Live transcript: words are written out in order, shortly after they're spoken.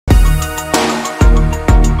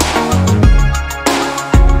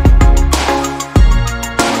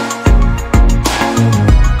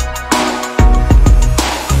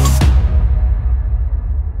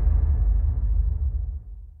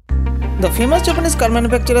famous Japanese car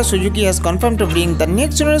manufacturer Suzuki has confirmed to bring the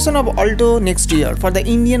next generation of Alto next year for the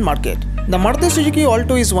Indian market. The Maruti Suzuki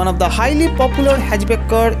Alto is one of the highly popular hatchback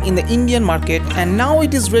car in the Indian market, and now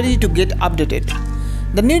it is ready to get updated.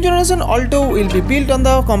 The new generation Alto will be built on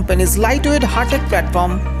the company's lightweight hardtech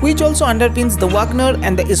platform, which also underpins the Wagoner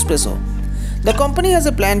and the Espresso. The company has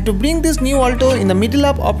a plan to bring this new Alto in the middle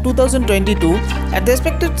of 2022 at the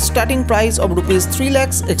expected starting price of Rs 3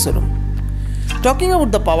 lakhs ex-showroom. Talking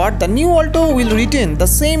about the power, the new Alto will retain the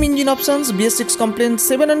same engine options: BS6 compliant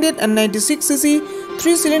 796cc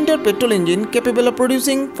 3-cylinder petrol engine capable of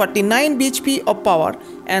producing 49 bhp of power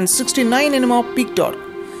and 69 Nm of peak torque.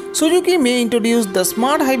 Suzuki may introduce the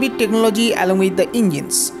smart hybrid technology along with the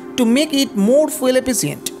engines to make it more fuel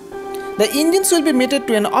efficient. The engines will be mated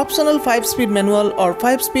to an optional 5-speed manual or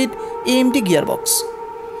 5-speed AMT gearbox.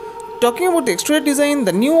 Talking about the exterior design,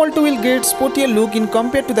 the new Alto will get sportier look in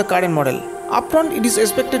compared to the current model. Upfront, it is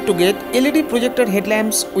expected to get LED projector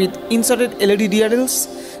headlamps with inserted LED DRLs,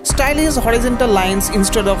 stylish horizontal lines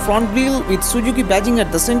instead of front grille with Suzuki badging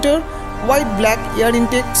at the center, white black air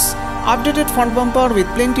intakes, updated front bumper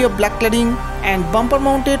with plenty of black cladding, and bumper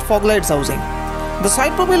mounted fog lights housing. The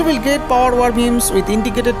side profile will get power war beams with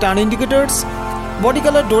indicated turn indicators, body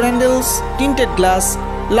color door handles, tinted glass,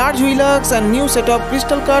 large wheel arcs, and new set of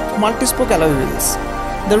crystal cut multi-spoke alloy wheels.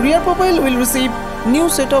 The rear profile will receive new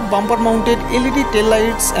set of bumper mounted LED tail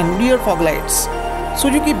lights and rear fog lights,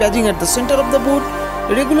 Suzuki badging at the center of the boot,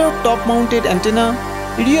 regular top mounted antenna,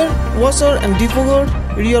 rear washer and defogger,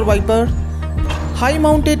 rear wiper, high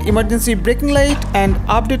mounted emergency braking light, and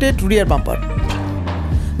updated rear bumper.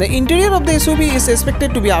 The interior of the SUV is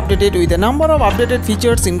expected to be updated with a number of updated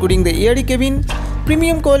features, including the airy cabin,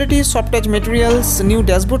 premium quality soft touch materials, new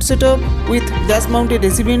dashboard setup with dash mounted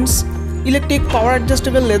AC vents, electric power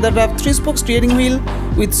adjustable leather wrapped 3-spoke steering wheel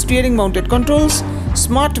with steering mounted controls,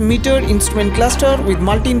 smart meter instrument cluster with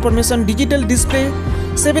multi-information digital display,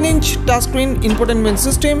 7-inch touchscreen infotainment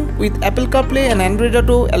system with Apple CarPlay and Android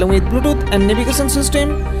Auto along with Bluetooth and navigation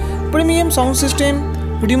system, premium sound system,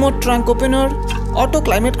 remote trunk opener, auto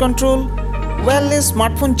climate control, wireless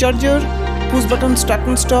smartphone charger, push button start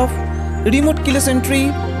and stop, remote keyless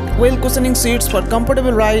entry, well cushioning seats for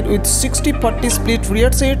comfortable ride with 60-40 split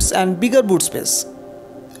rear seats and bigger boot space.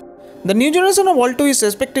 The new generation of Alto is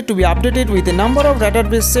expected to be updated with a number of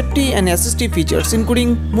radar-based safety and assistive features,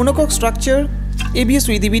 including monocoque structure, ABS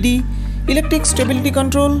with EBD, electric stability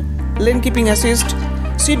control, lane keeping assist,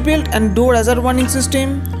 seat belt and door hazard warning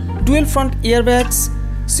system, dual front airbags,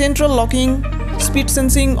 central locking, speed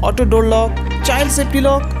sensing auto door lock, child safety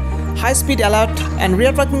lock, high speed alert, and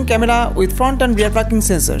rear parking camera with front and rear parking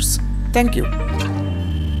sensors. Thank you.